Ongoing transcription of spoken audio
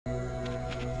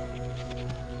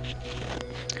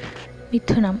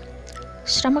మిథునం.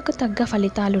 శ్రమకు తగ్గ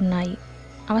ఫలితాలున్నాయి.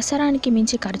 అవసరానికి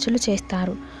మించి ఖర్చులు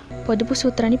చేస్తారు. పొదుపు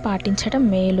సూత్రాన్ని పాటించడం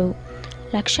మేలు.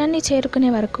 లక్ష్యాన్ని చేరుకునే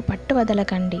వరకు పట్టు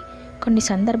వదలకండి. కొన్ని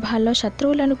సందర్భాల్లో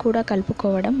శత్రువులను కూడా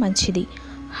కలుపుకోవడం మంచిది.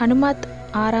 హనుమత్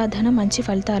ఆరాధన మంచి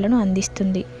ఫలితాలను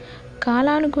అందిస్తుంది.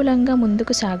 కాలానుగుణంగా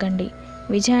ముందుకు సాగండి.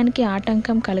 విజయానికి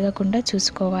ఆటంకం కలగకుండా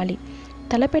చూసుకోవాలి.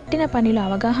 తలపెట్టిన పనిలో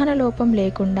అవగాహన లోపం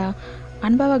లేకుండా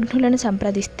అనుభవజ్ఞులను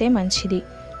సంప్రదిస్తే మంచిది.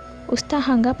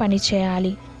 ఉత్సాహంగా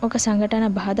పనిచేయాలి. ఒక సంఘటన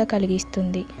బాధ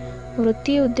కలిగిస్తుంది.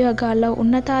 వృత్తి ఉద్యోగాల్లో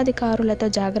ఉన్నతాధికారులతో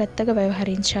జాగ్రత్తగా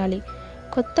వ్యవహరించాలి.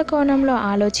 కొత్త కోణంలో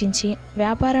ఆలోచించి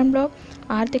వ్యాపారంలో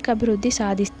ఆర్థిక అభివృద్ధి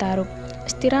సాధిస్తారు.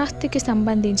 స్థిరాస్తికి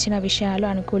సంబంధించిన విషయాలు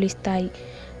అనుకూలిస్తాయి.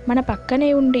 మన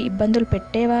పక్కనే ఉండి ఇబ్బందులు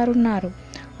పెట్టేవారున్నారు.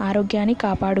 ఆరోగ్యాన్ని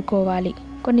కాపాడుకోవాలి.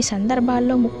 కొన్ని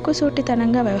సందర్భాల్లో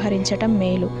ముక్కుసూటితనంగా వ్యవహరించటం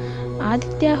మేలు.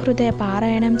 ఆదిత్య హృదయ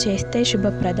పారాయణం చేస్తే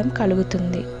శుభప్రదం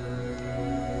కలుగుతుంది.